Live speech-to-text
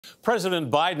President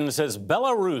Biden says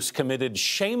Belarus committed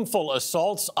shameful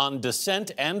assaults on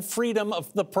dissent and freedom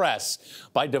of the press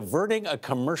by diverting a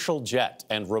commercial jet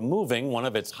and removing one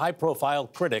of its high-profile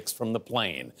critics from the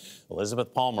plane.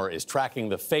 Elizabeth Palmer is tracking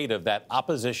the fate of that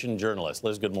opposition journalist.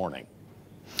 Liz, good morning.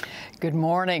 Good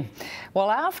morning. Well,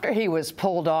 after he was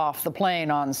pulled off the plane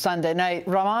on Sunday night,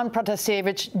 Roman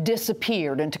Pratasevich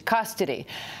disappeared into custody.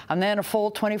 And then a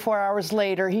full 24 hours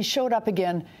later, he showed up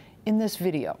again in this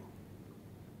video.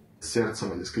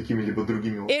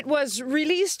 It was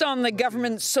released on the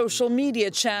government's social media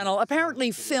channel,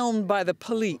 apparently filmed by the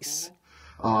police.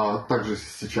 Также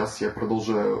сейчас я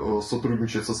продолжаю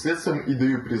сотрудничать со следствием и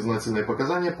даю признательные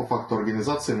показания по факту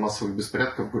организации массовых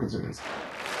беспорядков в городе Минск.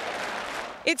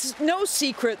 It's no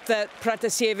secret that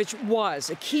Pratasevich was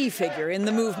a key figure in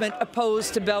the movement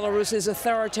opposed to Belarus's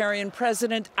authoritarian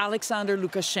president, Alexander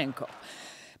Lukashenko.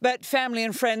 But family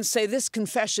and friends say this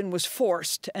confession was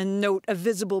forced and note a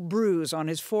visible bruise on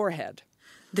his forehead.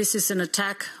 This is an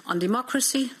attack on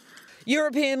democracy.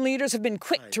 European leaders have been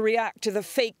quick to react to the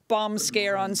fake bomb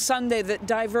scare on Sunday that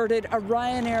diverted a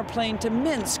Ryanair plane to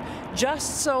Minsk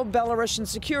just so Belarusian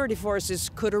security forces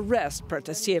could arrest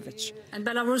Pratasevich. And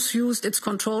Belarus used its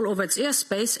control over its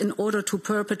airspace in order to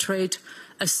perpetrate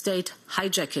a state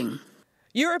hijacking.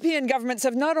 European governments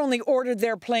have not only ordered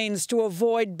their planes to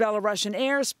avoid Belarusian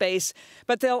airspace,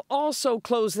 but they'll also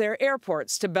close their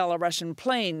airports to Belarusian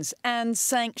planes and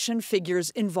sanction figures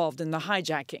involved in the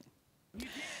hijacking.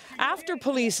 After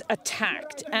police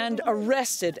attacked and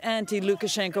arrested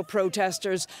anti-Lukashenko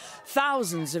protesters,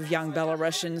 thousands of young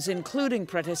Belarusians, including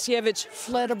Pratasevich,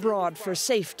 fled abroad for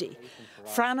safety.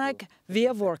 Franak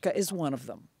Viavorka is one of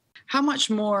them. How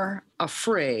much more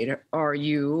afraid are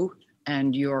you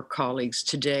and your colleagues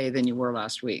today than you were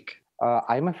last week?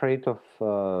 I'm afraid of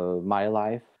my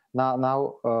life. Now,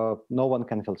 no one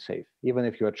can feel safe. Even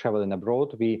if you are traveling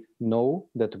abroad, we know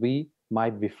that we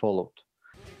might be followed.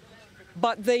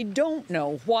 But they don't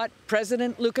know what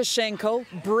President Lukashenko,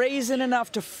 brazen enough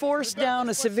to force down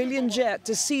a civilian jet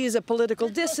to seize a political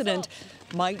dissident,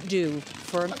 might do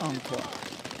for an encore.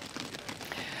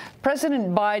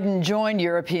 President Biden joined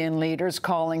European leaders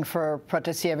calling for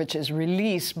Pratasevich's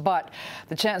release, but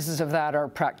the chances of that are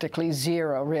practically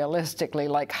zero. Realistically,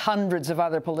 like hundreds of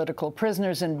other political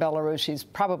prisoners in Belarus, he's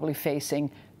probably facing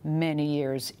many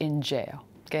years in jail.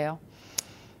 Gayle?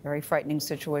 Very frightening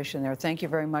situation there. Thank you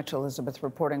very much, Elizabeth,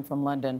 reporting from London.